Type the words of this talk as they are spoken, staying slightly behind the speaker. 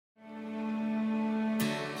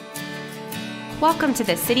Welcome to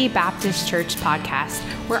the City Baptist Church podcast,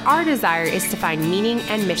 where our desire is to find meaning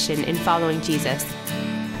and mission in following Jesus.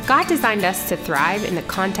 God designed us to thrive in the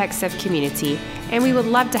context of community, and we would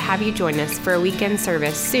love to have you join us for a weekend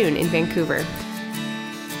service soon in Vancouver.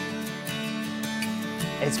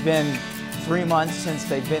 It's been 3 months since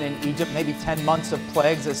they've been in Egypt, maybe 10 months of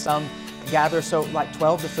plagues as some gather, so like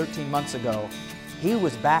 12 to 13 months ago, he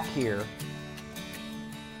was back here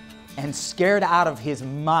and scared out of his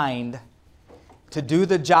mind to do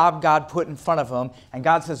the job God put in front of him. And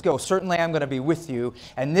God says, go, certainly I'm going to be with you.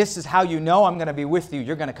 And this is how you know I'm going to be with you.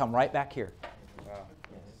 You're going to come right back here.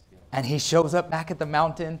 And he shows up back at the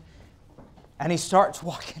mountain, and he starts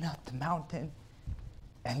walking up the mountain.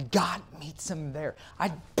 And God meets him there.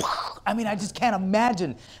 I just can't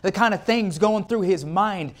imagine the kind of things going through his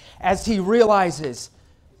mind as he realizes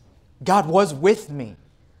God was with me.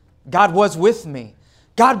 God was with me.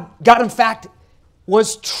 God in fact,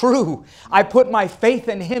 was true. I put my faith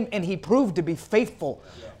in him, and he proved to be faithful.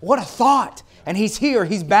 What a thought. And he's here.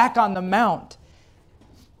 He's back on the mount.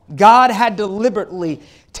 God had deliberately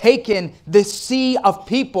taken this sea of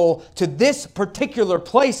people to this particular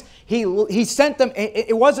place. He sent them.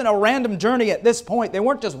 It wasn't a random journey at this point. They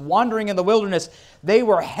weren't just wandering in the wilderness. They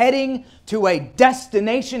were heading to a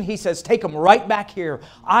destination. He says, take them right back here.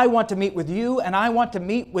 I want to meet with you, and I want to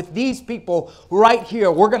meet with these people right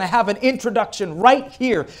here. We're going to have an introduction right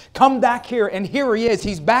here. Come back here. And here he is.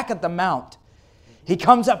 He's back at the mount. He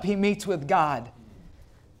comes up. He meets with God.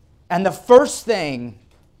 And the first thing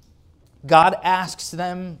God asks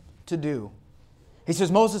them to do, he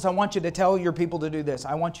says, Moses, I want you to tell your people to do this.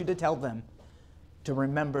 I want you to tell them to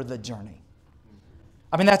remember the journey.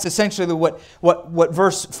 I mean, that's essentially what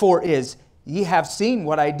verse 4 is. Ye have seen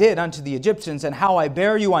what I did unto the Egyptians, and how I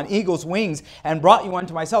bare you on eagle's wings and brought you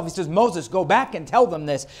unto myself. He says, Moses, go back and tell them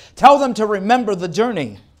this. Tell them to remember the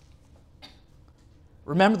journey.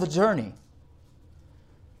 Remember the journey.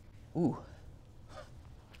 Ooh.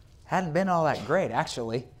 Hadn't been all that great,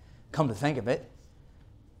 actually. Come to think of it.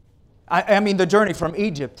 I mean, the journey from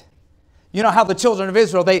Egypt. You know how the children of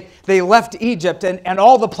Israel, they left Egypt and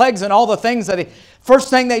all the plagues and all the things first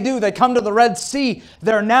thing they do, they come to the Red Sea.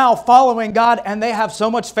 They're now following God, and they have so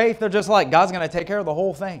much faith, they're just like, God's going to take care of the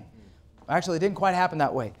whole thing. Actually, it didn't quite happen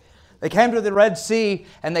that way. They came to the Red Sea,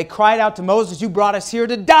 and they cried out to Moses, you brought us here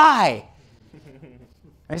to die.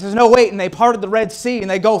 And he says, no, wait. And they parted the Red Sea, and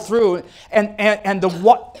they go through, and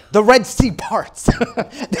the Red Sea parts.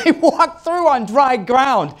 They walk through on dry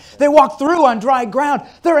ground. They walk through on dry ground.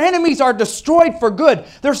 Their enemies are destroyed for good.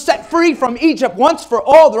 They're set free from Egypt once for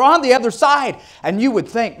all. They're on the other side. And you would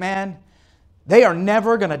think, man, they are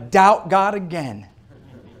never going to doubt God again.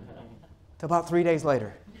 Until about 3 days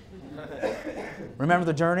later. Remember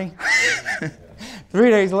the journey? 3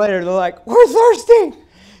 days later, they're like, we're thirsty.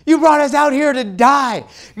 You brought us out here to die.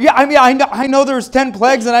 Yeah, I mean, I know there's 10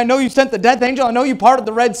 plagues, and I know you sent the death angel. I know you parted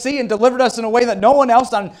the Red Sea and delivered us in a way that no one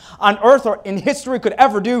else on earth or in history could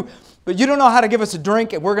ever do. But you don't know how to give us a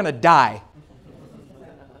drink, and we're going to die.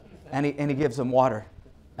 And he gives them water.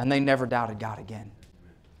 And they never doubted God again.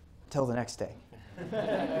 Until the next day.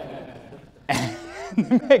 And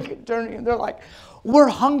they make a journey, and they're like, we're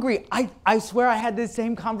hungry. I swear I had this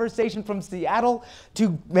same conversation from Seattle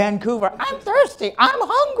to Vancouver. I'm thirsty. I'm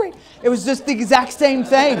hungry. It was just the exact same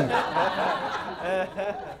thing. And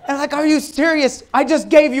I'm like, are you serious? I just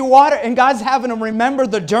gave you water. And God's having them remember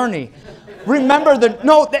the journey.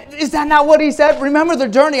 Is that not what he said? Remember the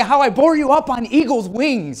journey, how I bore you up on eagle's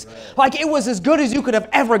wings. Like it was as good as you could have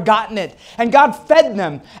ever gotten it. And God fed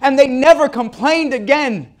them. And they never complained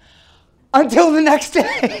again until the next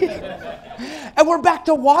day. And we're back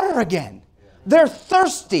to water again. They're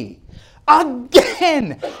thirsty.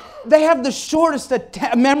 Again. They have the shortest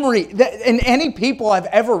memory in any people I've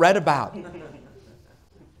ever read about.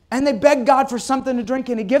 And they beg God for something to drink,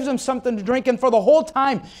 and he gives them something to drink. And for the whole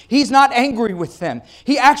time, he's not angry with them.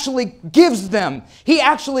 He actually gives them. He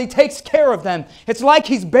actually takes care of them. It's like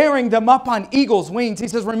he's bearing them up on eagle's wings. He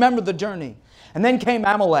says, remember the journey. And then came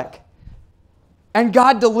Amalek. And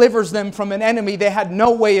God delivers them from an enemy they had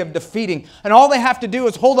no way of defeating. And all they have to do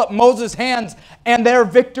is hold up Moses' hands, and their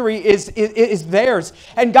victory is theirs.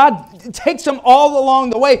 And God takes them all along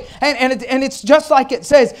the way. And it's just like it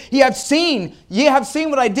says, ye have seen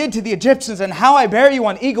what I did to the Egyptians, and how I bear you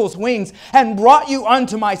on eagle's wings, and brought you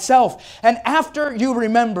unto myself. And after you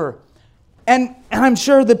remember, and I'm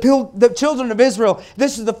sure the children of Israel,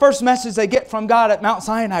 this is the first message they get from God at Mount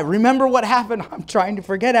Sinai. Remember what happened? I'm trying to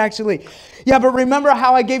forget, actually. Yeah, but remember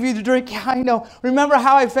how I gave you the drink? Yeah, I know. Remember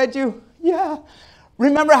how I fed you? Yeah.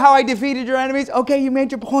 Remember how I defeated your enemies? Okay, you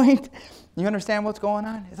made your point. You understand what's going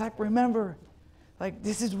on? It's like, remember. Like,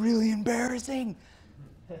 this is really embarrassing.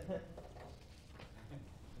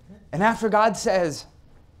 And after God says,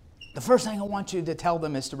 the first thing I want you to tell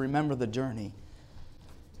them is to remember the journey.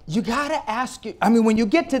 You got to ask, when you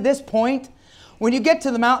get to this point, when you get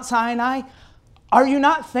to the Mount Sinai, are you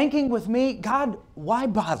not thinking with me, God, why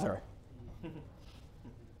bother?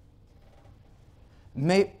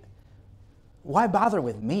 Why bother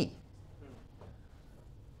with me?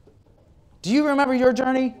 Do you remember your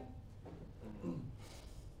journey?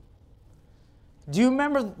 Do you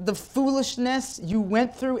remember the foolishness you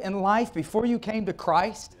went through in life before you came to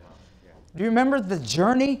Christ? Do you remember the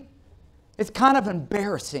journey? It's kind of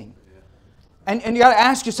embarrassing. And you got to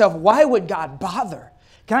ask yourself, why would God bother?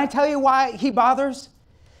 Can I tell you why He bothers?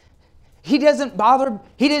 He doesn't bother.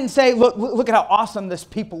 He didn't say, look at how awesome this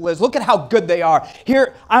people is. Look at how good they are.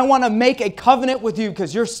 Here, I want to make a covenant with you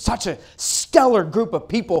because you're such a stellar group of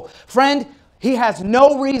people. Friend, He has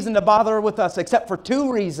no reason to bother with us except for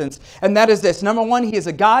two reasons. And that is this. Number one, He is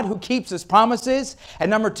a God who keeps His promises.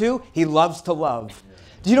 And number two, He loves to love.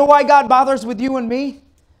 Do you know why God bothers with you and me?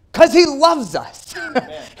 Because He loves us.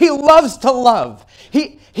 He loves to love.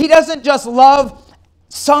 He doesn't just love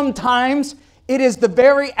sometimes. It is the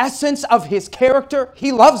very essence of His character.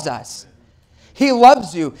 He loves us. He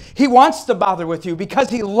loves you. He wants to bother with you because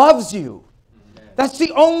He loves you. That's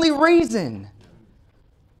the only reason.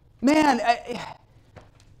 Man,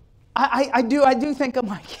 I do think of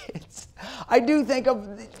my kids. I do think of,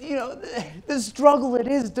 the struggle it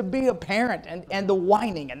is to be a parent and the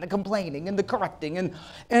whining and the complaining and the correcting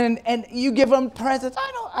and you give them presents.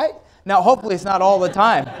 Now, hopefully it's not all the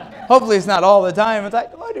time. Hopefully it's not all the time. It's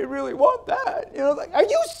like, I didn't really want that. Like, are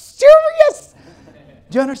you serious?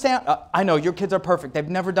 Do you understand? I know your kids are perfect. They've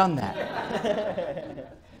never done that.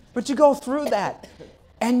 But you go through that.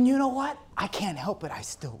 And you know what? I can't help it. I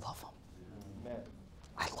still love them.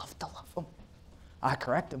 I love to love them. I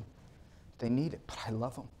correct them. They need it, but I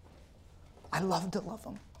love them. I love to love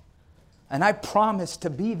them. And I promise to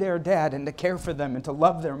be their dad and to care for them and to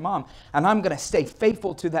love their mom. And I'm going to stay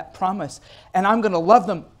faithful to that promise. And I'm going to love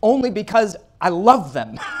them only because I love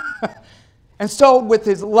them. And so with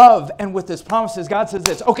His love and with His promises, God says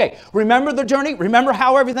this. Okay, remember the journey? Remember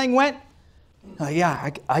how everything went?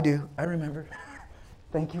 Yeah, I do. I remember.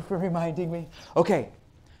 Thank you for reminding me. Okay,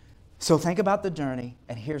 so think about the journey.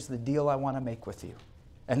 And here's the deal I want to make with you.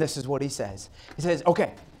 And this is what He says. He says,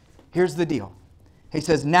 okay, here's the deal. He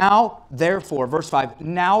says, now therefore, verse 5,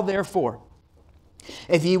 now therefore,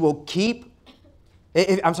 if ye will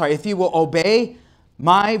obey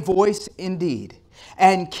my voice indeed,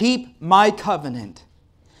 and keep my covenant,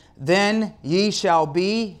 then ye shall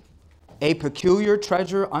be a peculiar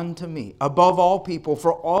treasure unto me, above all people,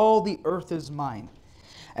 for all the earth is mine.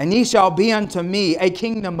 And ye shall be unto me a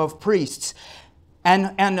kingdom of priests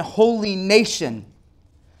and a holy nation.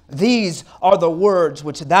 These are the words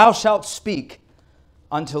which thou shalt speak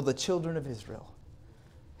until the children of Israel.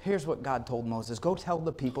 Here's what God told Moses. Go tell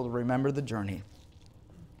the people to remember the journey.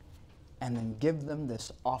 And then give them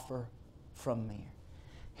this offer from me.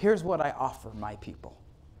 Here's what I offer my people.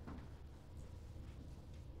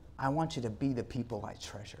 I want you to be the people I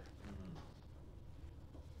treasure.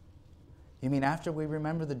 You mean after we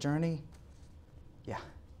remember the journey? Yeah.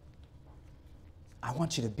 I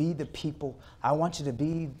want you to be the people. I want you to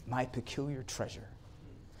be my peculiar treasure.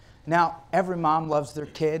 Now, every mom loves their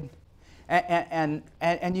kid. And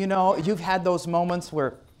you've had those moments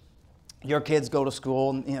where your kids go to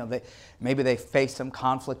school and, maybe they face some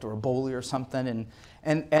conflict or a bully or something.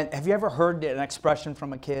 And have you ever heard an expression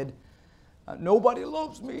from a kid? Nobody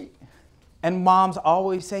loves me. And moms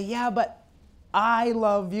always say, yeah, but I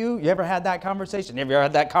love you. You ever had that conversation? Have you ever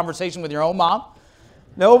had that conversation with your own mom?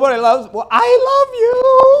 Nobody loves, well, I love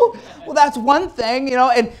you. Well, that's one thing,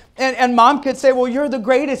 and mom could say, well, you're the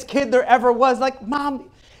greatest kid there ever was. Like, Mom,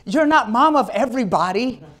 you're not mom of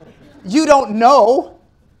everybody. You don't know,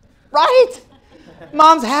 right?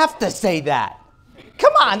 Moms have to say that.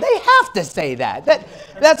 Come on, they have to say that.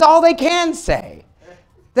 That's all they can say.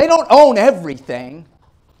 They don't own everything,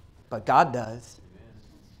 but God does.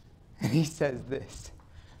 And He says this.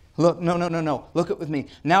 Look, no. Look it with me.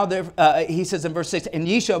 Now, He says in verse 6, and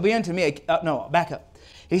ye shall be unto me, back up.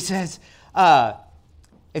 He says,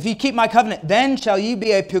 if ye keep my covenant, then shall ye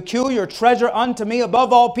be a peculiar treasure unto me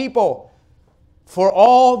above all people, for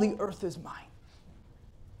all the earth is mine.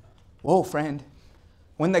 Whoa, friend.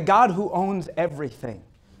 When the God who owns everything,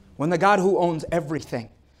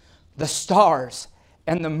 the stars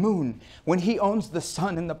and the moon, when He owns the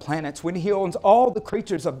sun and the planets, when He owns all the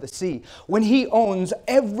creatures of the sea, when He owns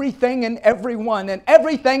everything and everyone and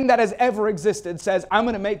everything that has ever existed, says, I'm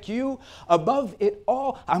going to make you above it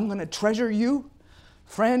all. I'm going to treasure you.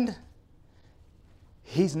 Friend,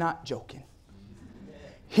 He's not joking.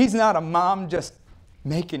 He's not a mom just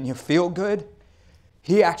making you feel good.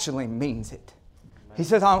 He actually means it. He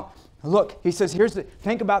says, look, he says,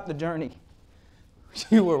 think about the journey.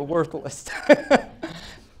 You were worthless.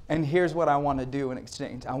 And here's what I want to do in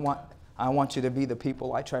exchange. I want you to be the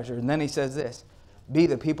people I treasure. And then he says this, be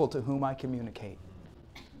the people to whom I communicate.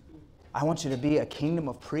 I want you to be a kingdom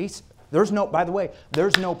of priests. By the way,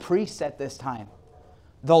 there's no priests at this time.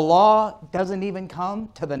 The law doesn't even come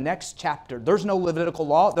to the next chapter. There's no Levitical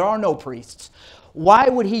law. There are no priests. Why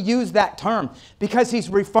would he use that term? Because he's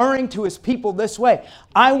referring to his people this way.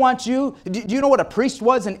 I want you, do you know what a priest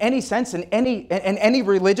was in any sense, in any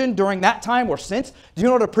religion during that time or since? Do you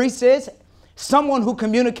know what a priest is? Someone who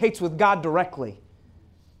communicates with God directly.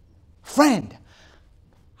 Friend,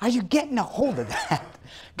 are you getting a hold of that?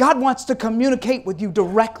 God wants to communicate with you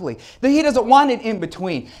directly. He doesn't want it in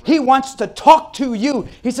between. He wants to talk to you.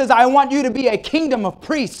 He says, I want you to be a kingdom of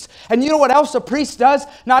priests. And you know what else a priest does?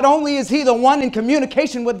 Not only is he the one in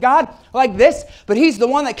communication with God like this, but he's the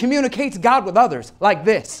one that communicates God with others like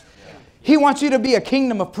this. He wants you to be a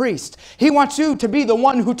kingdom of priests. He wants you to be the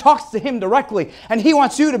one who talks to Him directly. And He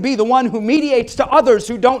wants you to be the one who mediates to others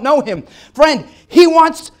who don't know Him. Friend, He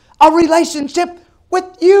wants a relationship with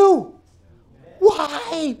you.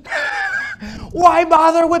 Why? Why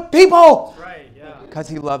bother with people? Because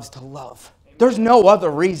He loves to love. There's no other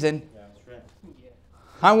reason.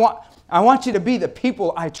 I want you to be the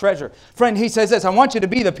people I treasure. Friend, he says this, I want you to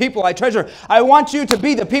be the people I treasure. I want you to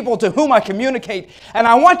be the people to whom I communicate. And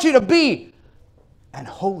I want you to be an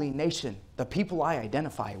holy nation, the people I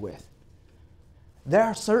identify with. There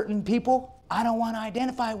are certain people I don't want to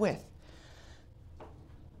identify with.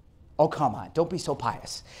 Oh, come on. Don't be so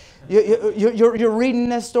pious. You're reading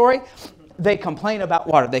this story. They complain about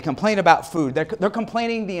water. They complain about food. They're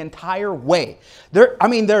complaining the entire way. They're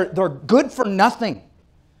good for nothing.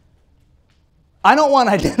 I don't want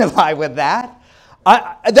to identify with that.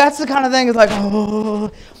 That's the kind of thing. It's like, oh,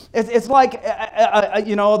 it's like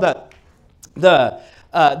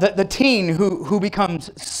the teen who becomes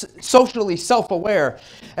socially self-aware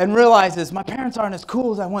and realizes my parents aren't as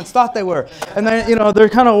cool as I once thought they were. And then, they're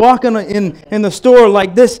kind of walking in the store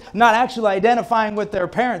like this, not actually identifying with their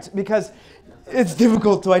parents because it's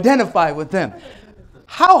difficult to identify with them.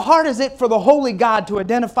 How hard is it for the holy God to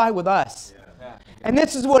identify with us? And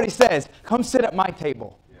this is what He says. Come sit at my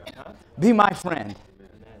table. Be my friend.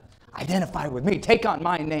 Identify with me. Take on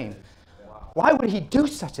my name. Why would He do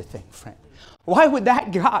such a thing, friend? Why would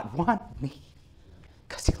that God want me?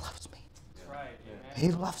 Because He loves me.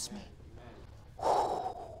 He loves me.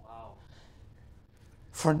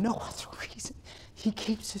 For no other reason. He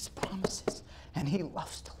keeps His promises and He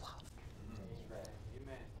loves to love.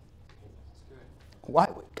 Why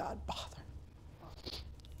would God bother?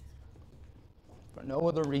 For no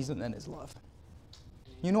other reason than His love.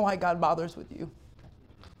 You know why God bothers with you?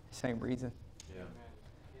 Same reason.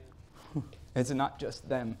 It's not just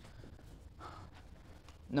them.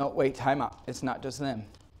 No, wait, time out. It's not just them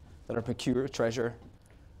that are peculiar treasure,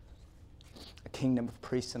 a kingdom of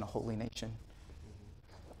priests and a holy nation.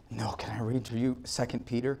 No, can I read to you 1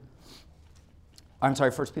 Peter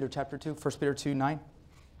chapter 2, 1 Peter 2, 9.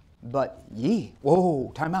 But ye,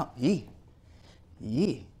 whoa, time out, ye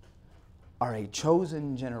are a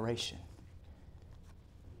chosen generation,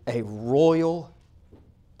 a royal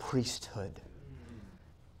priesthood,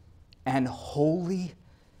 and holy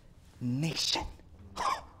nation.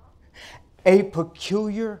 A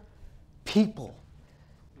peculiar people,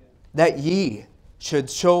 that ye should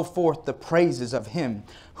show forth the praises of Him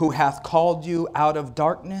who hath called you out of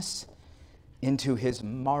darkness into His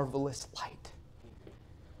marvelous light,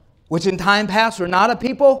 which in time past were not a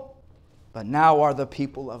people, but now are the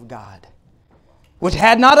people of God, which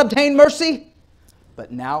had not obtained mercy,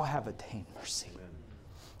 but now have attained mercy.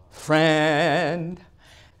 Friend,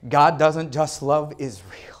 God doesn't just love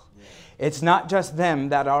Israel. It's not just them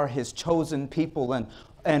that are His chosen people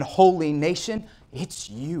and holy nation. It's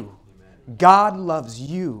you. God loves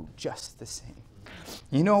you just the same.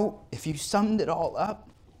 You know, if you summed it all up,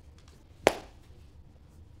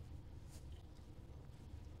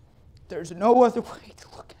 there's no other way to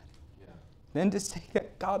look at it than to say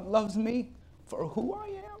that God loves me for who I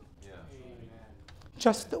am.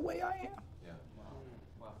 Just the way I am.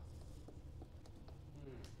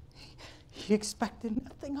 He expected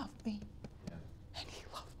nothing of me. And He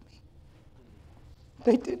loved me.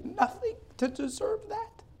 They did nothing to deserve that.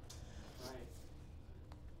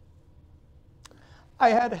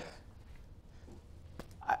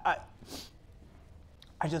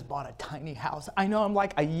 I just bought a tiny house. I know I'm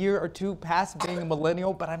like a year or two past being a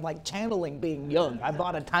millennial, but I'm like channeling being young. I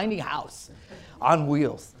bought a tiny house on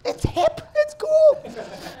wheels. It's hip. It's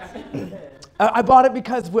cool. I bought it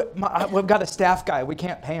because we've got a staff guy. We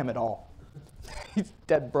can't pay him at all. He's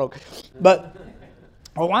dead broke. But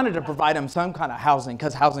I wanted to provide him some kind of housing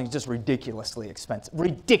because housing is just ridiculously expensive.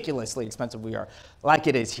 Ridiculously expensive we are, like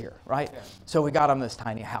it is here, right? Yeah. So we got him this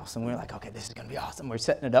tiny house, and we were like, okay, this is going to be awesome. We're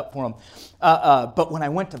setting it up for him. But when I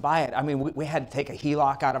went to buy it, I mean, we had to take a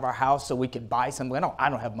HELOC out of our house so we could buy something. I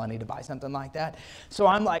don't have money to buy something like that. So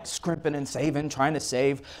I'm like scrimping and saving, trying to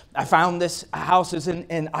save. I found this house is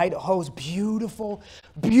in Idaho. It's beautiful,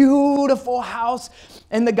 beautiful house.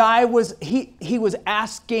 And the guy was, he was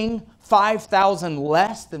asking $5,000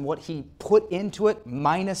 less than what he put into it,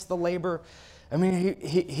 minus the labor. I mean,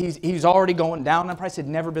 he's already going down in price. Had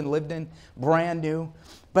never been lived in, brand new.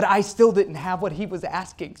 But I still didn't have what he was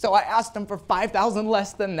asking. So I asked him for $5,000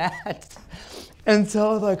 less than that. And so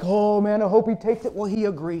I was like, oh man, I hope he takes it. Well, he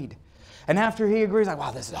agreed. And after he agrees, like,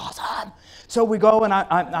 wow, this is awesome. So we go, and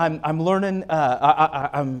I'm learning,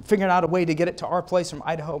 I'm figuring out a way to get it to our place from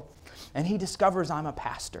Idaho. And he discovers I'm a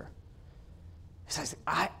pastor.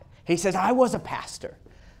 He says, I was a pastor.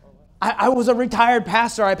 I was a retired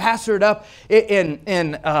pastor. I pastored up in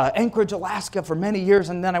Anchorage, Alaska for many years,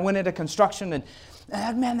 and then I went into construction, and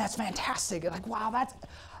man, that's fantastic. Like, wow,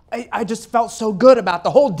 I just felt so good about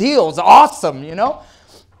the whole deal. It's awesome, you know?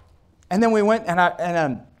 And then we went, and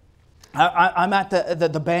I'm at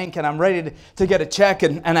the bank, and I'm ready to get a check,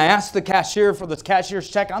 and I asked the cashier for this cashier's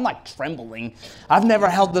check. I'm like trembling. I've never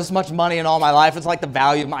held this much money in all my life. It's like the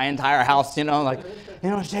value of my entire house, you know, like,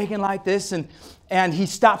 shaking like this. And he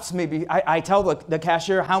stops me. I tell the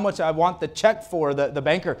cashier how much I want the check for, the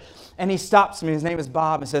banker. And he stops me. His name is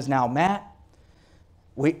Bob, and says, now, Matt,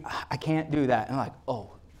 I can't do that. And I'm like, oh,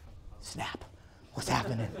 snap. What's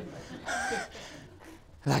happening?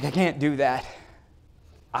 Like, I can't do that.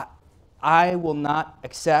 I will not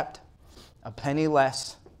accept a penny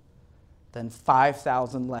less than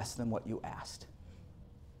 $5,000 less than what you asked.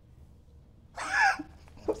 I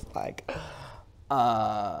was like,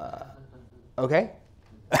 okay.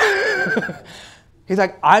 He's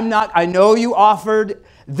like, I know you offered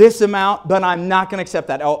this amount, but I'm not going to accept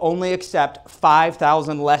that. I'll only accept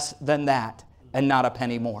 $5,000 less than that and not a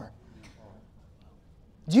penny more.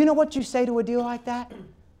 Do you know what you say to a deal like that?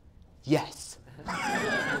 Yes.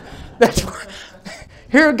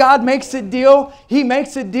 Here God makes a deal. He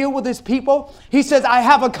makes a deal with his people. He says, I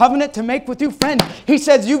have a covenant to make with you, friend. He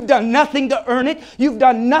says, you've done nothing to earn it. You've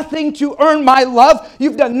done nothing to earn my love.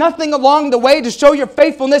 You've done nothing along the way to show your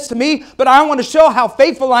faithfulness to me, but I want to show how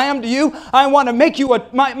faithful I am to you. I want to make you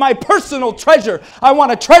my personal treasure. I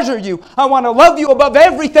want to treasure you. I want to love you above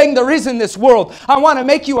everything there is in this world. I want to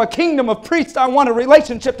make you a kingdom of priests. I want a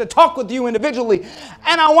relationship to talk with you individually.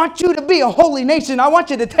 And I want you to be a holy nation. I want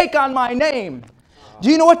you to take on my name. Do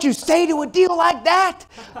you know what you say to a deal like that?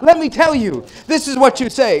 Let me tell you. This is what you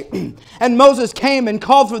say. And Moses came and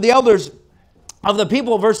called for the elders of the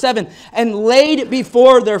people, verse 7, and laid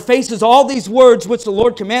before their faces all these words which the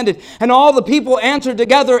Lord commanded. And all the people answered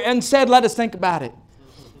together and said, let us think about it.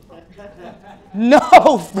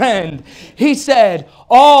 No, friend. He said,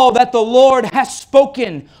 all that the Lord has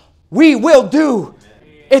spoken, we will do.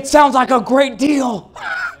 It sounds like a great deal.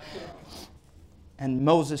 And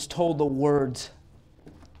Moses told the words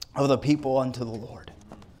of the people unto the Lord.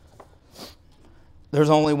 There's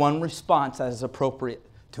only one response that is appropriate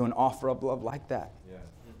to an offer of love like that. Yeah.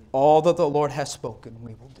 All that the Lord has spoken,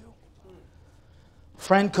 we will do.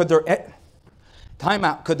 Friend, could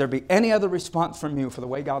there be any other response from you for the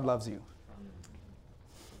way God loves you?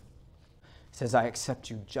 He says, I accept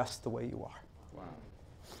you just the way you are. Wow.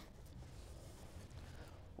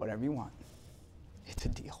 Whatever you want. It's a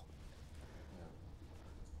deal.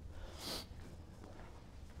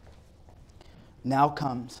 Now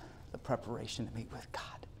comes the preparation to meet with God.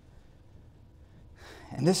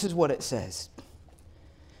 And this is what it says.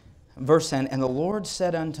 Verse 10, and the Lord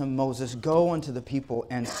said unto Moses, go unto the people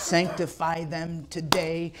and sanctify them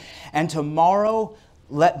today, and tomorrow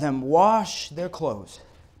let them wash their clothes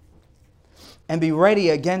and be ready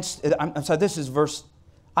against... I'm sorry, this is verse...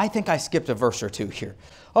 I think I skipped a verse or two here.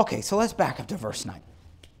 Okay, so let's back up to verse 9.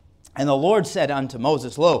 And the Lord said unto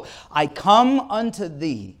Moses, lo, I come unto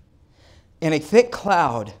thee in a thick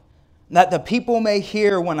cloud, that the people may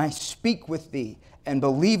hear when I speak with thee, and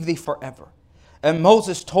believe thee forever. And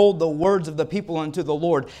Moses told the words of the people unto the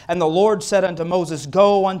Lord. And the Lord said unto Moses,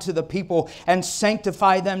 go unto the people, and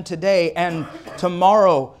sanctify them today and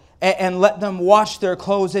tomorrow, and let them wash their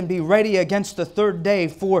clothes, and be ready against the third day.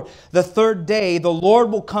 For the third day the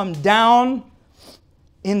Lord will come down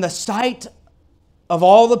in the sight of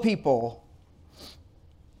all the people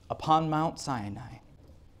upon Mount Sinai.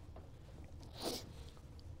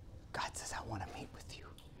 God says, I want to meet with you.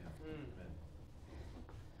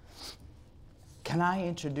 Can I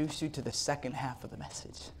introduce you to the second half of the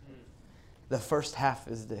message? The first half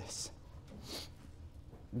is this.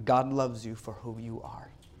 God loves you for who you are.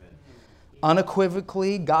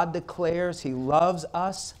 Unequivocally, God declares He loves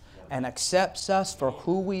us and accepts us for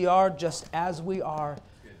who we are, just as we are.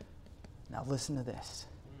 Now listen to this.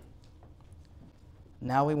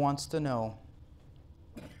 Now He wants to know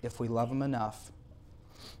if we love Him enough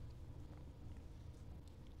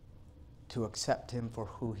to accept Him for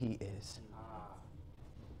who He is,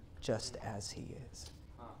 just as He is.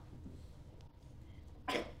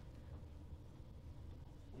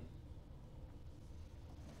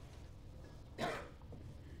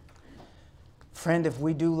 Friend, if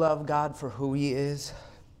we do love God for who He is,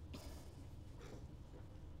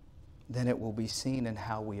 then it will be seen in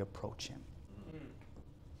how we approach Him.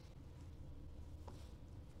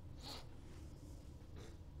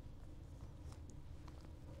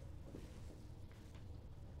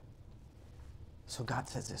 So God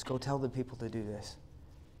says this, go tell the people to do this.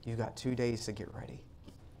 You got 2 days to get ready.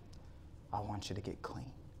 I want you to get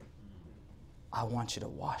clean. I want you to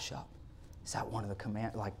wash up. Is that one of the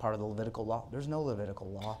commands, like part of the Levitical law? There's no Levitical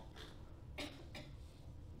law.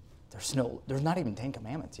 There's not even 10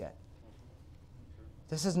 commandments yet.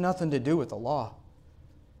 This has nothing to do with the law.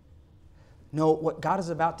 No, what God is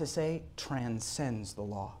about to say transcends the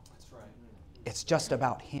law. That's right. It's just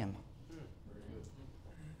about Him.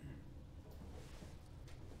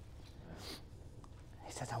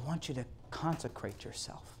 He says, I want you to consecrate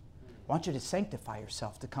yourself. I want you to sanctify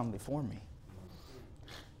yourself to come before me.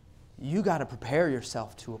 You got to prepare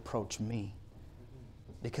yourself to approach me,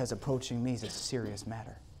 because approaching me is a serious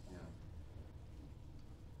matter.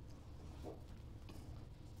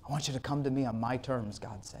 I want you to come to me on my terms,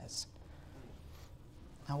 God says.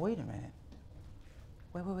 Now wait a minute.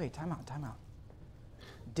 Wait. Time out.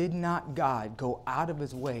 Did not God go out of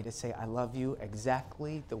His way to say, I love you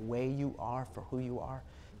exactly the way you are for who you are?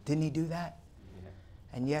 Didn't He do that? Yeah.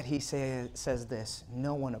 And yet He says this,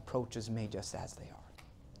 no one approaches me just as they are.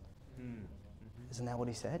 Isn't that what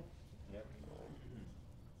He said? Yep.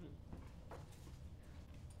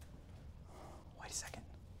 Wait a second.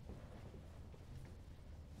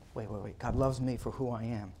 Wait. God loves me for who I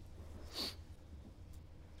am.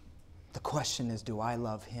 The question is, do I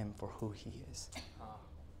love Him for who He is?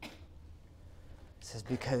 It says,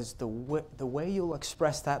 because the way you'll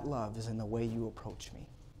express that love is in the way you approach me.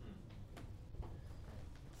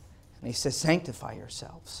 And He says, sanctify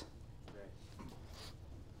yourselves.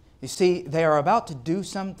 You see, they are about to do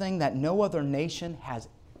something that no other nation has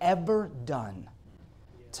ever done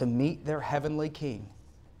to meet their heavenly King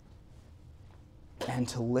and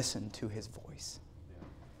to listen to His voice.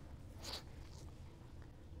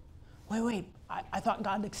 Wait. I thought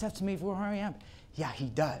God accepts me for who I am. Yeah, He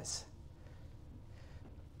does.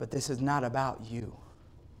 But this is not about you.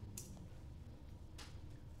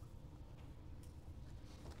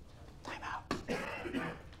 Time out.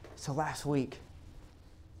 So last week,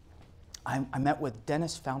 I met with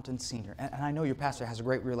Dennis Fountain Sr. And I know your pastor has a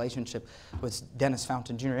great relationship with Dennis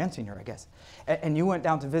Fountain Jr. and Sr., I guess. And you went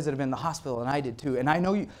down to visit him in the hospital, and I did too. And I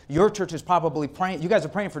know your church is probably praying. You guys are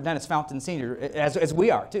praying for Dennis Fountain Sr., as we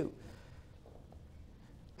are too.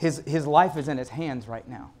 His life is in His hands right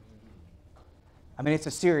now. I mean, it's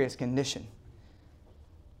a serious condition.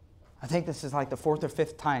 I think this is like the 4th or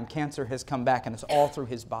 5th time cancer has come back, and it's all through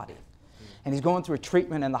his body. And he's going through a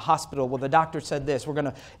treatment in the hospital. Well, the doctor said this, we're going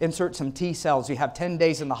to insert some T cells. You have 10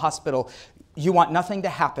 days in the hospital. You want nothing to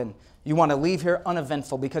happen. You want to leave here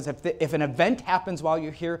uneventful, because if an event happens while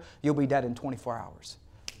you're here, you'll be dead in 24 hours.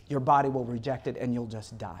 Your body will reject it and you'll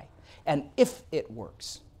just die. And if it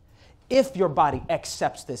works, if your body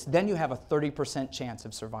accepts this, then you have a 30% chance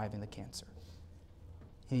of surviving the cancer.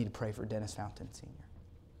 You need to pray for Dennis Fountain Sr.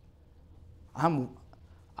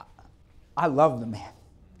 I love the man.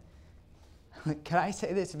 Can I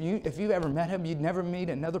say this? If you've ever met him, you'd never meet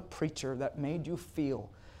another preacher that made you feel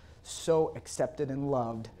so accepted and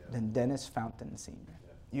loved than Dennis Fountain Sr.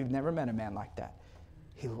 You've never met a man like that.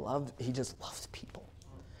 He just loves people.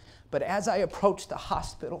 But as I approached the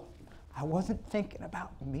hospital, I wasn't thinking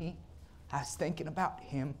about me. I was thinking about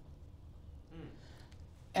him.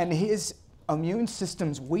 And his immune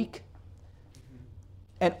system's weak.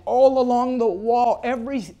 And all along the wall,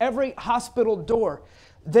 every hospital door,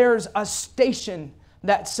 there's a station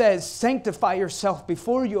that says, sanctify yourself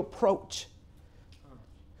before you approach.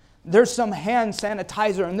 There's some hand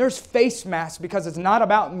sanitizer and there's face masks, because it's not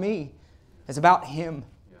about me. It's about him.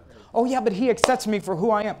 Oh yeah, but he accepts me for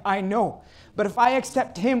who I am. I know. But if I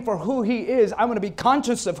accept him for who he is, I'm going to be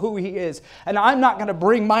conscious of who he is. And I'm not going to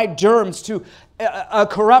bring my germs to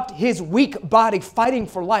corrupt his weak body fighting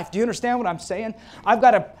for life. Do you understand what I'm saying? I've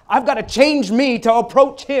got to change me to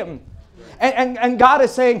approach him. And God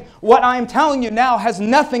is saying, what I'm telling you now has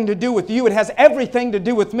nothing to do with you. It has everything to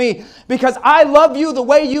do with me. Because I love you the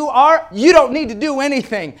way you are, you don't need to do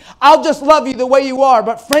anything. I'll just love you the way you are.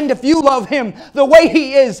 But friend, if you love him the way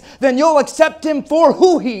he is, then you'll accept him for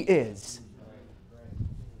who he is.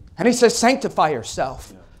 And he says, sanctify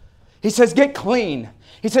yourself. He says, get clean.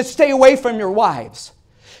 He says, stay away from your wives.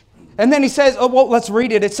 And then he says, let's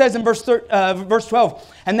read it. It says in verse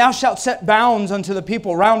 12, and thou shalt set bounds unto the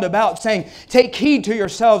people round about, saying, take heed to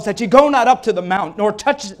yourselves that ye go not up to the mount, nor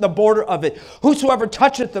touch the border of it. Whosoever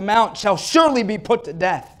toucheth the mount shall surely be put to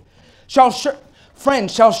death. Shall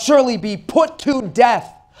surely be put to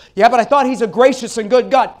death. Yeah, but I thought he's a gracious and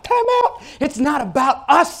good God. Time out. It's not about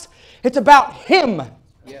us. It's about him.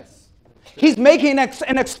 He's making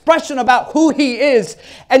an expression about who he is.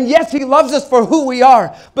 And yes, he loves us for who we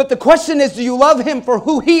are. But the question is, do you love him for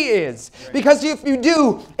who he is? Because if you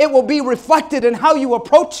do, it will be reflected in how you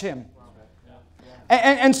approach him.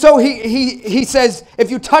 And so he says, if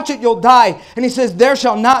you touch it, you'll die. And he says, there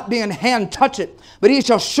shall not be an hand touch it, but he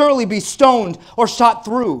shall surely be stoned or shot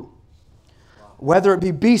through. Whether it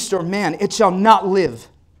be beast or man, it shall not live.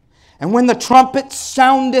 And when the trumpet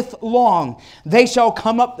soundeth long, they shall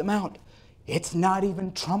come up the mount. It's not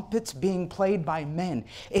even trumpets being played by men.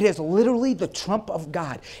 It is literally the trump of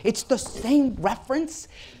God. It's the same reference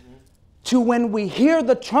to when we hear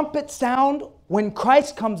the trumpet sound when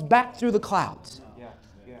Christ comes back through the clouds.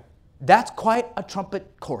 That's quite a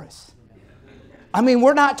trumpet chorus. I mean,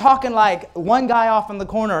 we're not talking like one guy off in the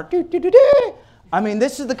corner. I mean,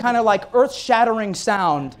 this is the kind of like earth-shattering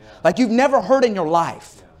sound like you've never heard in your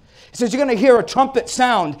life. He says you're going to hear a trumpet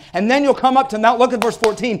sound, and then you'll come up to the mount. Look at verse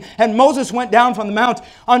 14. And Moses went down from the mount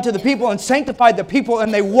unto the people and sanctified the people,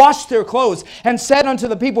 and they washed their clothes and said unto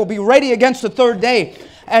the people, be ready against the third day,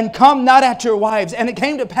 and come not at your wives. And it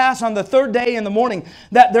came to pass on the third day in the morning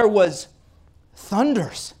that there was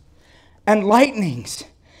thunders and lightnings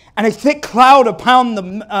and a thick cloud upon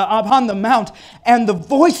the mount, and the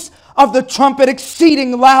voice of the trumpet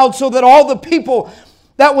exceeding loud, so that all the people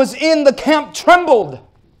that was in the camp trembled.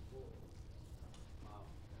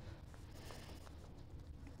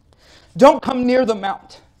 Don't come near the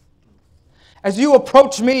mount. As you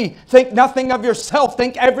approach me, think nothing of yourself.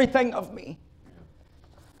 Think everything of me.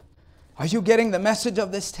 Are you getting the message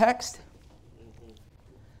of this text?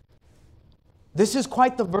 This is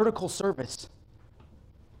quite the vertical service.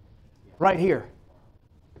 Right here.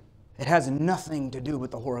 It has nothing to do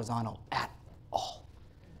with the horizontal at all.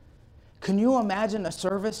 Can you imagine a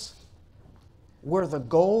service where the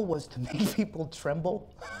goal was to make people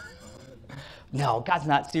tremble? No, God's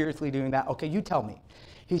not seriously doing that. Okay, you tell me.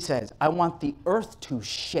 He says, I want the earth to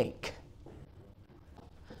shake.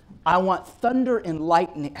 I want thunder and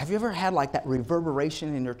lightning. Have you ever had like that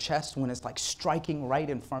reverberation in your chest when it's like striking right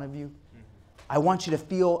in front of you? I want you to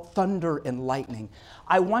feel thunder and lightning.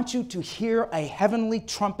 I want you to hear a heavenly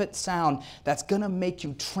trumpet sound that's going to make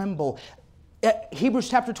you tremble. Hebrews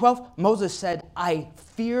chapter 12, Moses said, I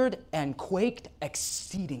feared and quaked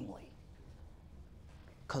exceedingly.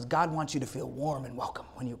 Because God wants you to feel warm and welcome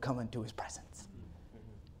when you come into his presence.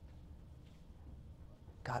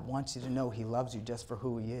 God wants you to know he loves you just for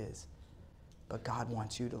who he is. But God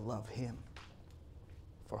wants you to love him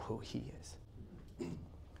for who he is.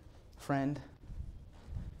 Friend,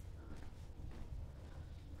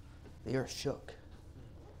 the earth shook.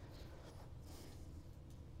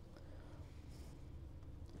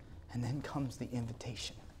 And then comes the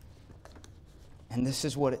invitation. And this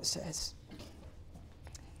is what it says.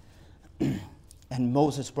 And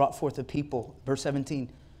Moses brought forth the people, verse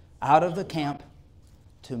 17, out of the camp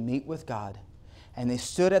to meet with God. And they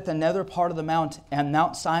stood at the nether part of the mount, and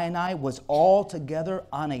Mount Sinai was altogether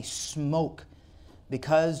on a smoke,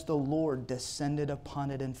 because the Lord descended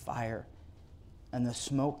upon it in fire. And the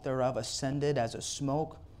smoke thereof ascended as a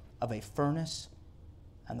smoke of a furnace,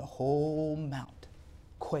 and the whole mount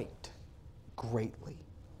quaked greatly.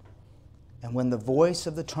 And when the voice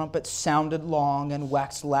of the trumpet sounded long and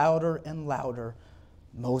waxed louder and louder,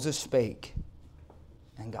 Moses spake,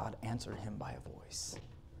 and God answered him by a voice.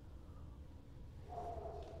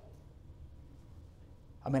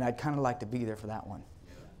 I mean, I'd kind of like to be there for that one.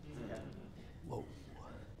 Whoa.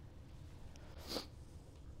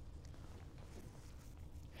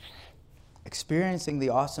 Experiencing the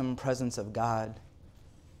awesome presence of God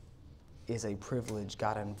is a privilege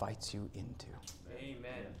God invites you into.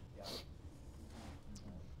 Amen.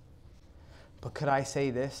 But could I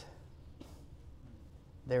say this?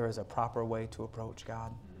 There is a proper way to approach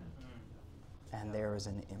God, and there is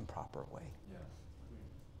an improper way.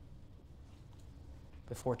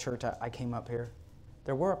 Before church, I came up here.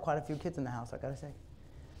 There were quite a few kids in the house, I gotta say.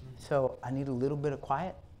 So I need a little bit of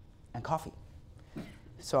quiet and coffee.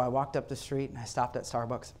 So I walked up the street and I stopped at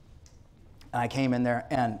Starbucks. And I came in there,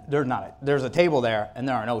 and there's a table there, and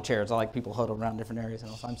there are no chairs. I like people huddled around different areas.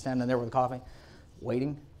 And so I'm standing there with coffee,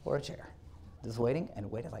 waiting for a chair. Just waiting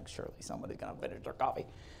and waiting, like surely somebody's going to finish their coffee.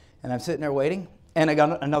 And I'm sitting there waiting, and I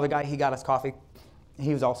got another guy, he got us coffee.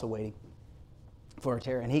 He was also waiting for a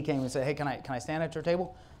chair. And he came and said, hey, can I stand at your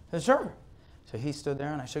table? I said, sure. So he stood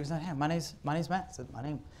there, and I shook his hand. My name's Matt. I said, my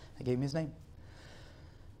name. I gave him his name.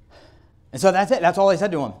 And so that's it. That's all I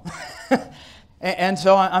said to him. And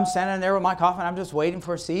so I'm standing there with my coffee, and I'm just waiting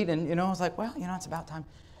for a seat. And, I was like, well, it's about time.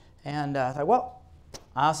 And I thought, well,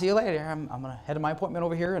 I'll see you later. I'm going to head to my appointment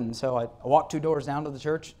over here. And so I walked 2 doors down to the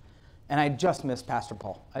church, and I just missed Pastor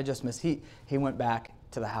Paul. I just missed. He went back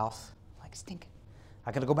to the house. I'm like, stinking.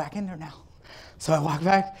 I got to go back in there now. So I walked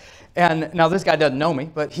back. And now this guy doesn't know me,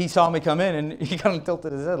 but he saw me come in, and he kind of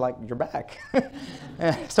tilted his head like, you're back.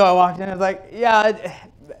 So I walked in, and I was like, yeah,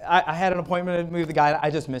 I had an appointment with the guy. I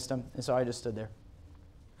just missed him, and so I just stood there.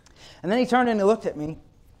 And then he turned and he looked at me.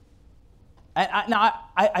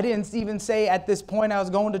 I didn't even say at this point I was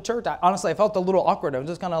going to church. Honestly, I felt a little awkward. I was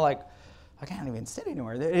just kind of like, I can't even sit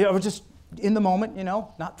anywhere. I was just in the moment,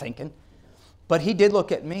 not thinking. But he did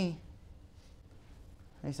look at me.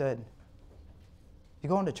 He said, you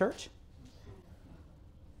going to church?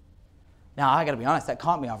 Now, I got to be honest, that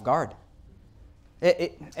caught me off guard.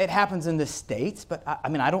 It happens in the States, but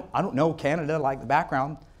I don't know Canada like the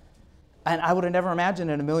background. And I would have never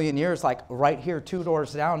imagined in a million years, like right here 2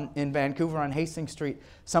 doors down in Vancouver on Hastings Street,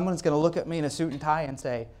 someone's going to look at me in a suit and tie and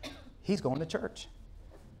say, he's going to church.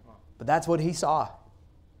 But that's what he saw.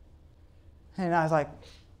 And I was like,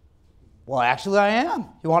 well, actually I am.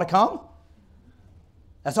 You want to come?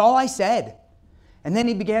 That's all I said. And then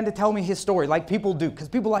he began to tell me his story, like people do, because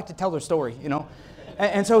people like to tell their story,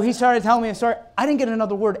 And so he started telling me a story. I didn't get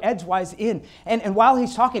another word edgewise in. And while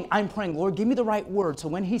he's talking, I'm praying, Lord, give me the right word so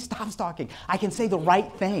when he stops talking, I can say the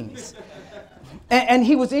right things. And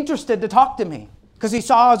he was interested to talk to me because he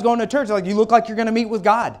saw I was going to church. Like, you look like you're going to meet with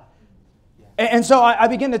God. And so I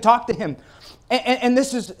began to talk to him. And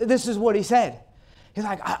this is what he said. He's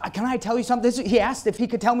like, can I tell you something? He asked if he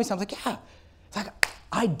could tell me something. I was like, yeah. It's like,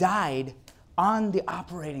 I died on the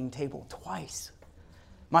operating table twice.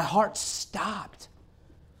 My heart stopped.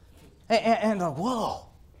 And like, whoa.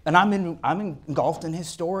 And I'm engulfed in his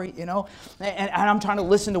story, and I'm trying to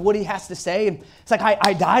listen to what he has to say. And it's like,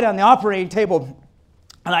 I died on the operating table.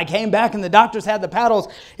 And I came back, and the doctors had the paddles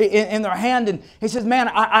in their hand. And he says, man,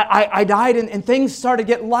 I died, and things started to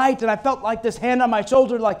get light. And I felt like this hand on my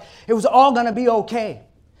shoulder, like it was all going to be okay.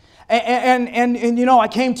 And I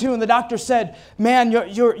came to, and the doctor said, man,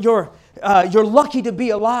 you're lucky to be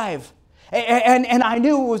alive. And I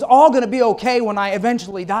knew it was all going to be okay when I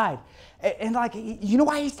eventually died. And like, you know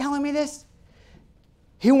why he's telling me this?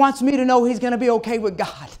 He wants me to know he's going to be okay with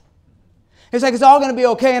God. It's like, it's all going to be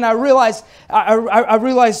okay. And I realized,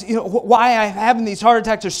 why I'm having these heart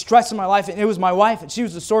attacks or stress in my life. And it was my wife, and she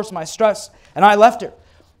was the source of my stress. And I left her.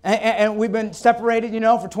 And we've been separated,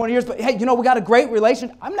 for 20 years. But hey, we got a great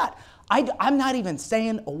relation. I'm not even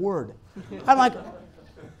saying a word. I'm like,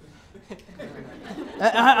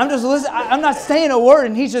 I'm just listening. I'm not saying a word,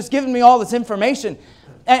 and he's just giving me all this information.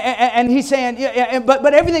 And he's saying, yeah,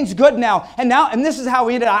 but everything's good now. And this is how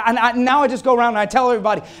we did it. Now I just go around and I tell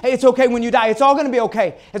everybody, hey, it's okay when you die. It's all going to be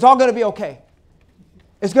okay. It's all going to be okay.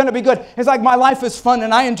 It's going to be good. It's like my life is fun,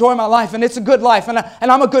 and I enjoy my life, and it's a good life, and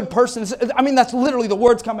I'm a good person. That's literally the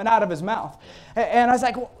words coming out of his mouth. And I was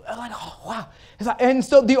like, oh, wow. And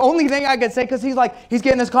so the only thing I could say, because he's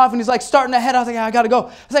getting his coffee, and he's like starting to head. I was like, I got to go. I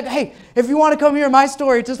was like, hey, if you want to come hear my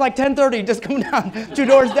story, it's just like 10:30. Just come down 2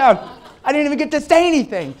 doors down. I didn't even get to say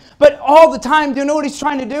anything. But all the time, do you know what he's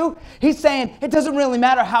trying to do? He's saying, it doesn't really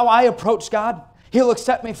matter how I approach God. He'll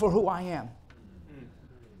accept me for who I am.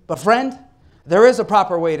 But friend, there is a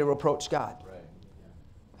proper way to approach God.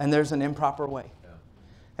 And there's an improper way.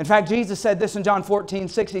 In fact, Jesus said this in John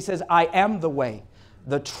 14:6. He says, I am the way,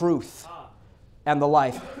 the truth, and the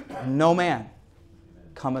life. No man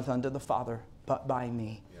cometh unto the Father but by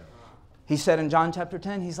me. He said in John chapter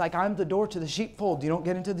 10, he's like, I'm the door to the sheepfold. You don't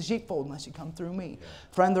get into the sheepfold unless you come through me.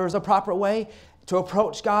 Friend, there is a proper way to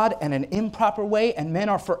approach God and an improper way, and men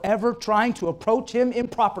are forever trying to approach Him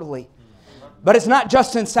improperly. But it's not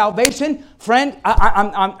just in salvation. Friend,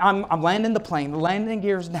 I'm landing the plane. The landing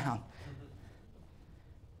gear's down.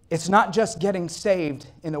 It's not just getting saved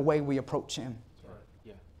in the way we approach Him.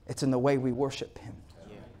 It's in the way we worship Him.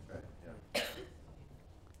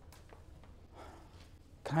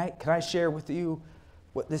 Can I share with you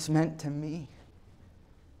what this meant to me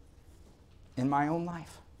in my own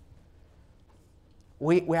life?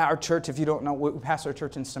 We our church, if you don't know, we pastor a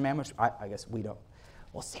church in Sammamish. I guess we don't.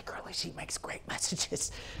 Well, secretly, she makes great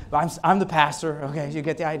messages. I'm the pastor, okay, you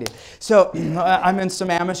get the idea. So I'm in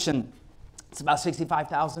Sammamish, and it's about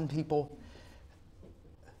 65,000 people.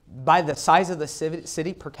 By the size of the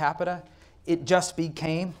city per capita, it just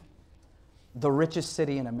became the richest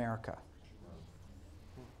city in America.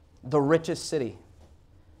 The richest city.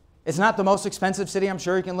 It's not the most expensive city. I'm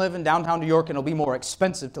sure you can live in downtown New York and it'll be more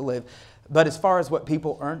expensive to live. But as far as what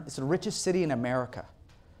people earn, it's the richest city in America.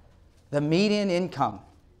 The median income.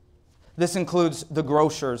 This includes the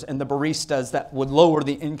grocers and the baristas that would lower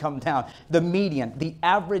the income down. The median, the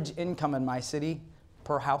average income in my city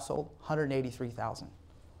per household, $183,000.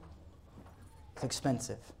 It's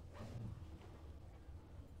expensive.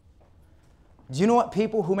 Do you know what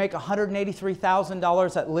people who make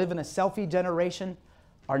 $183,000 that live in a selfie generation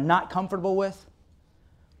are not comfortable with?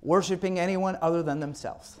 Worshiping anyone other than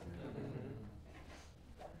themselves.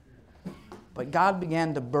 But God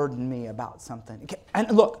began to burden me about something.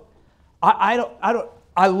 And look, I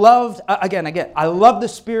love the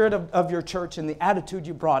spirit of your church and the attitude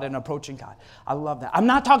you brought in approaching God. I love that. I'm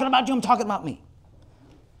not talking about you, I'm talking about me.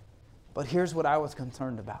 But here's what I was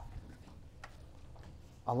concerned about.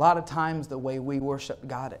 A lot of times the way we worship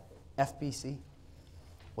God at FBC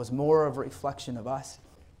was more of a reflection of us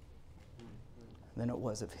than it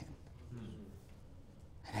was of Him.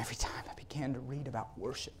 And every time I began to read about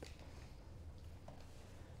worship,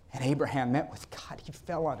 and Abraham met with God, he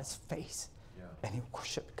fell on his face and he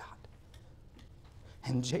worshiped God.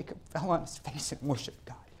 And Jacob fell on his face and worshiped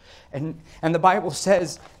God. And the Bible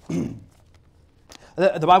says, the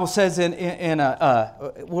Bible says in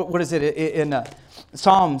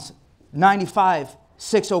Psalms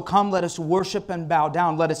 95:6, "O come, let us worship and bow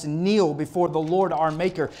down. Let us kneel before the Lord our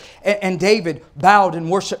Maker." And David bowed and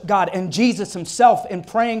worshiped God. And Jesus Himself, in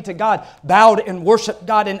praying to God, bowed and worshiped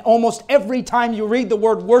God. And almost every time you read the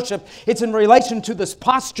word worship, it's in relation to this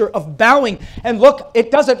posture of bowing. And look, it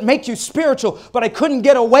doesn't make you spiritual, but I couldn't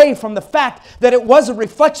get away from the fact that it was a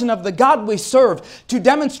reflection of the God we served. To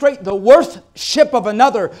demonstrate the worship of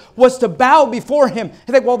another was to bow before Him.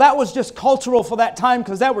 I think, well, that was just cultural for that time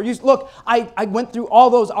because that were used. Look, I went through all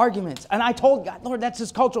those arguments. And I told God, Lord, that's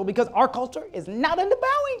just cultural because our culture is not into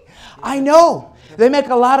bowing. I know. They make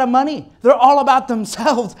a lot of money. They're all about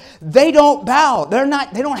themselves. They don't bow.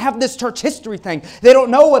 They don't have this church history thing. They don't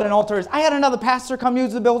know what an altar is. I had another pastor come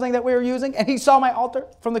use the building that we were using, and he saw my altar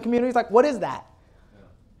from the community. He's like, what is that?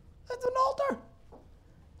 That's an altar.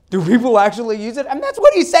 Do people actually use it? And that's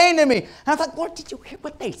what he's saying to me. And I was like, Lord, did you hear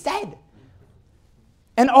what they said?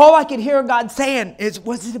 And all I could hear God saying is,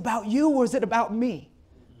 was it about you or is it about me?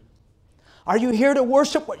 Are you here to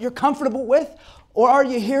worship what you're comfortable with? Or are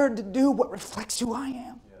you here to do what reflects who I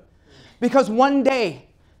am? Because one day,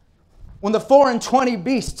 when the 4 and 20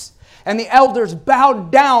 beasts and the elders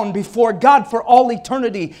bowed down before God for all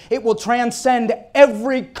eternity, it will transcend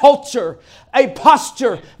every culture, a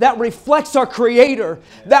posture that reflects our Creator,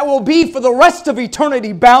 that will be for the rest of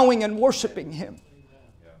eternity bowing and worshiping Him.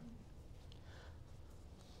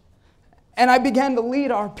 And I began to lead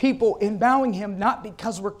our people in bowing Him, not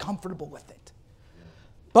because we're comfortable with it,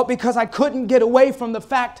 but because I couldn't get away from the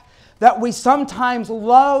fact that we sometimes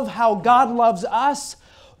love how God loves us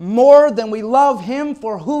more than we love Him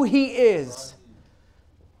for who He is.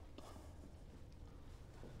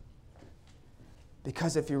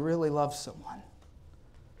 Because if you really love someone,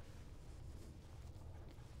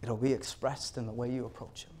 it'll be expressed in the way you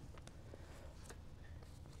approach Him.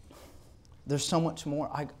 There's so much more.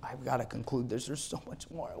 I've got to conclude. There's so much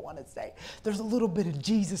more I want to say. There's a little bit of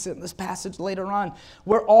Jesus in this passage later on,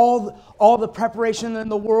 where all the preparation in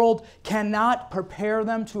the world cannot prepare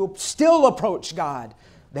them to still approach God.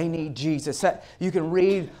 They need Jesus. You can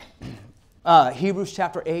read Hebrews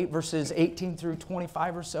chapter 8, verses 18 through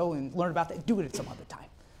 25 or so, and learn about that. Do it at some other time.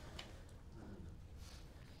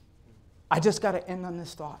 I just got to end on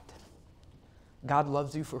this thought. God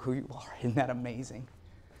loves you for who you are. Isn't that amazing?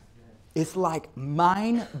 It's like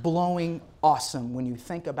mind-blowing awesome when you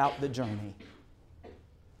think about the journey.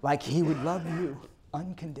 Like He would love you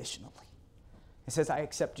unconditionally. He says, I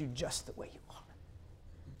accept you just the way you are.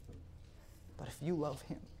 But if you love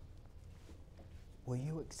Him, will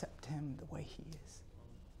you accept Him the way He is?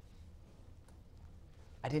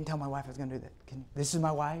 I didn't tell my wife I was going to do that. This is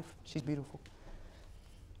my wife. She's beautiful.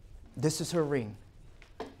 This is her ring.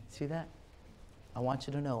 See that? I want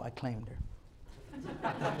you to know I claimed her.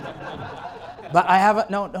 But I haven't,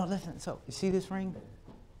 no, listen. So, you see this ring?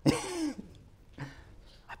 I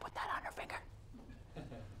put that on her finger.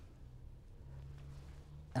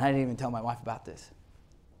 And I didn't even tell my wife about this.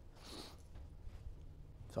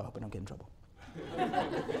 So I hope I don't get in trouble.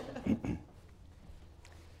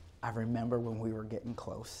 I remember when we were getting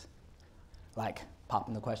close, like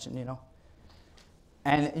popping the question, you know.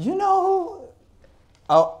 And you know,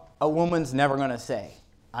 a woman's never going to say,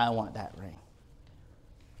 I want that ring.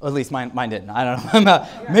 Or at least mine didn't. I don't know.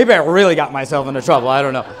 Maybe I really got myself into trouble. I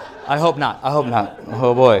don't know. I hope not.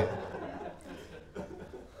 Oh, boy.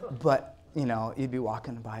 But, you know, you'd be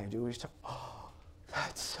walking by a Jewish store. Oh,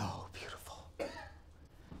 that's so beautiful.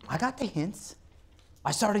 I got the hints.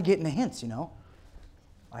 I started getting the hints, you know.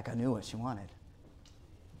 Like I knew what she wanted.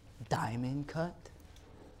 Diamond cut.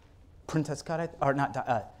 Princess cut, or not,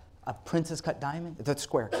 a princess cut diamond. That's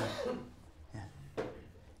square cut. Yeah.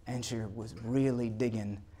 And she was really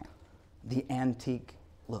digging the antique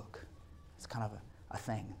look. It's kind of a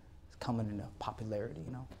thing. It's coming into popularity,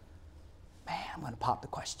 you know. Man, I'm going to pop the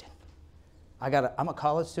question. I'm a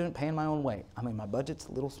college student paying my own way. I mean, my budget's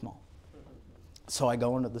a little small. So I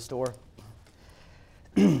go into the store,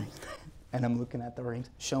 and I'm looking at the rings.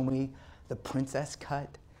 Show me the princess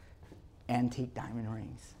cut antique diamond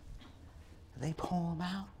rings. They pull them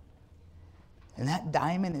out. And that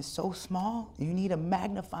diamond is so small, you need a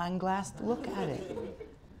magnifying glass to look at it.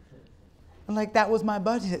 And like, that was my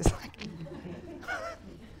budget. It's like,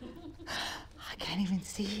 I can't even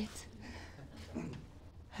see it.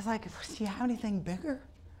 I was like, do you have anything bigger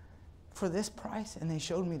for this price? And they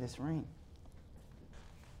showed me this ring.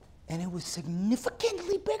 And it was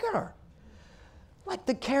significantly bigger. Like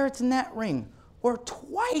the carats in that ring were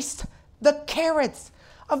twice the carats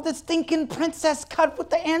of the stinking princess cut with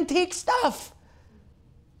the antique stuff.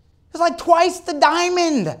 It was like twice the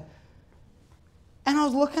diamond. And I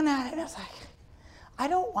was looking at it and I was like, I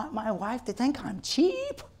don't want my wife to think I'm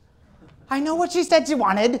cheap. I know what she said she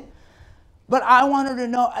wanted, but I want her to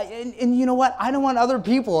know, and you know what? I don't want other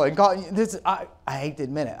people in college, I hate to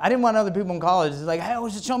admit it, I didn't want other people in college. It's like, hey,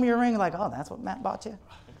 just show me your ring. Like, oh, that's what Matt bought you?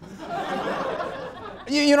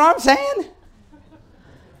 You know what I'm saying?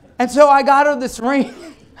 And so I got her this ring.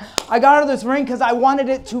 I got her this ring because I wanted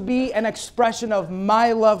it to be an expression of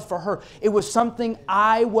my love for her. It was something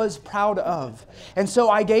I was proud of. And so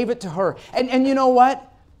I gave it to her. And you know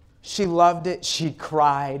what? She loved it. She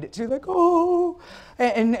cried. She was like, oh.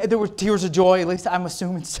 And there were tears of joy, at least I'm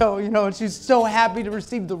assuming so, you know. And she's so happy to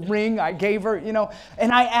receive the ring I gave her, you know.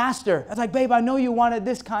 And I asked her, I was like, babe, I know you wanted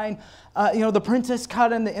this kind, you know, the princess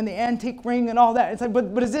cut and the antique ring and all that. It's like,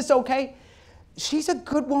 but is this okay? She's a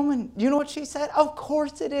good woman. You know what she said? Of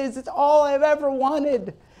course it is. It's all I've ever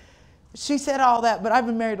wanted. She said all that, but I've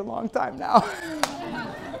been married a long time now.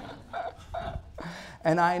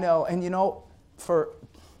 And I know, and you know, for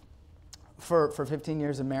 15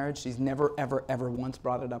 years of marriage, she's never, ever, ever once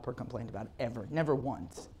brought it up or complained about it, ever. Never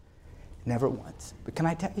once. Never once. But can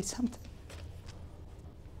I tell you something?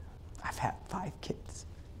 I've had 5 kids.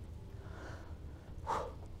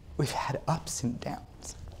 We've had ups and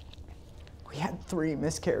downs. We had 3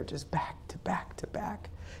 miscarriages back to back to back.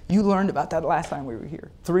 You learned about that last time we were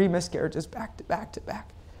here. 3 miscarriages back to back to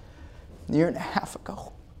back. A year and a half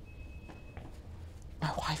ago,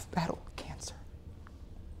 my wife battled cancer.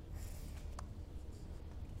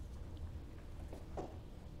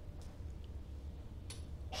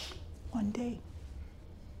 One day,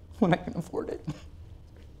 when I can afford it,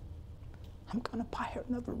 I'm going to buy her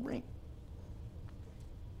another ring.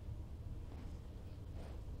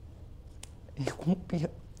 It won't be a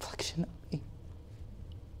reflection of me.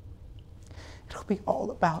 It'll be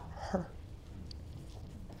all about her.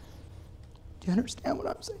 Do you understand what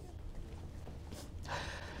I'm saying?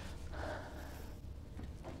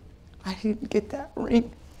 I didn't get that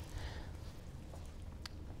ring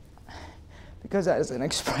because as an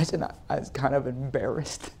expression, I was kind of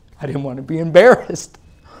embarrassed. I didn't want to be embarrassed.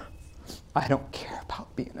 I don't care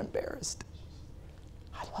about being embarrassed.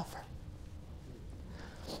 I love her.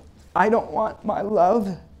 I don't want my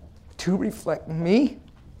love to reflect me.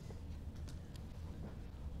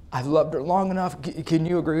 I've loved her long enough. Can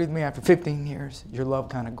you agree with me? After 15 years, your love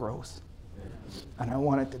kind of grows. And I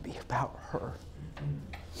want it to be about her.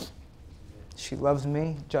 She loves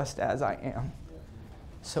me just as I am.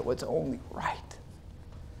 So it's only right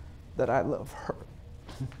that I love her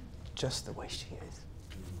just the way she is.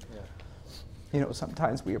 You know,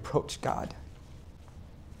 sometimes we approach God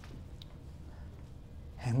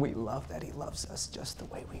and we love that He loves us just the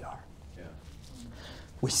way we are. Yeah.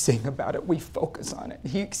 We sing about it. We focus on it.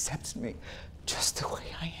 He accepts me just the way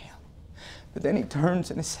I am. But then he turns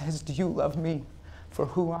and he says, do you love me for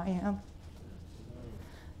who I am?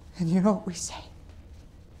 And you know what we say?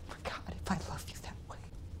 God, if I love you that way,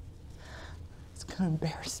 it's going to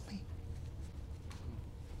embarrass me.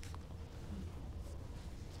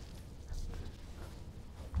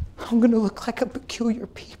 I'm going to look like a peculiar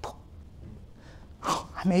people.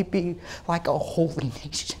 I may be like a holy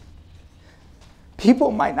nation.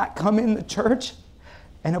 People might not come in the church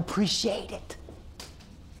and appreciate it.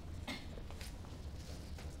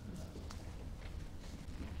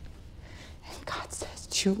 And God says,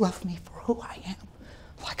 do you love me for who I am,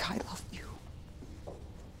 like I love you?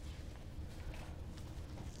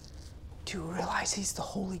 Do you realize he's the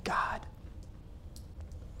holy God?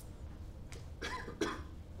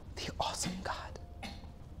 The awesome God.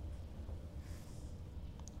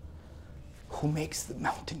 Who makes the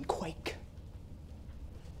mountain quake.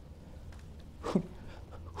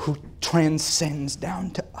 Who transcends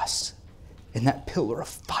down to us in that pillar of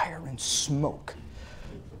fire and smoke.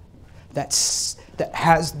 That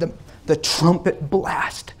has the trumpet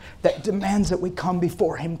blast that demands that we come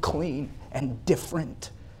before him clean and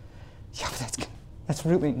different. Yeah, but that's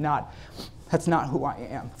really not, that's not who I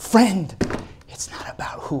am. Friend, it's not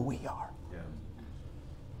about who we are. Yeah.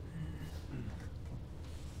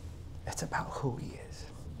 It's about who he is.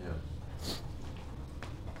 Yeah.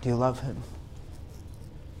 Do you love him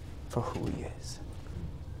for who he is?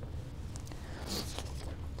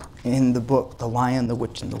 In the book, The Lion, the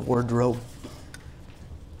Witch, and the Wardrobe,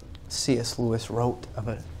 C.S. Lewis wrote of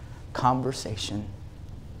a conversation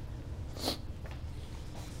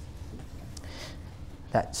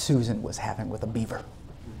that Susan was having with a beaver.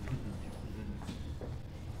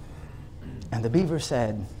 And the beaver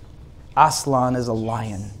said, Aslan is a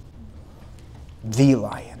lion, the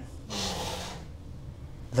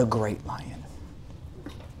great lion.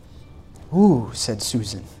 Ooh, said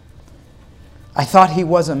Susan. I thought he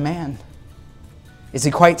was a man. Is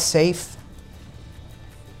he quite safe?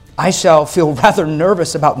 I shall feel rather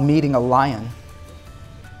nervous about meeting a lion.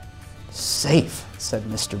 Safe, said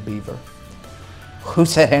Mr. Beaver. Who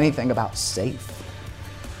said anything about safe?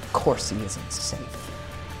 Of course he isn't safe.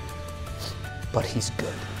 But he's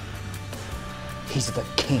good. He's the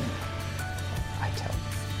king, I tell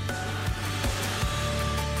you.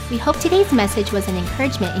 We hope today's message was an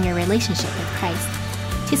encouragement in your relationship with Christ.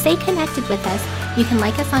 To stay connected with us, you can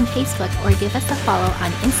like us on Facebook or give us a follow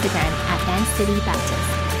on Instagram at Van City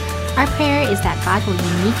Baptist. Our prayer is that God will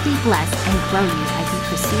uniquely bless and grow you as you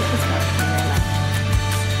pursue his will.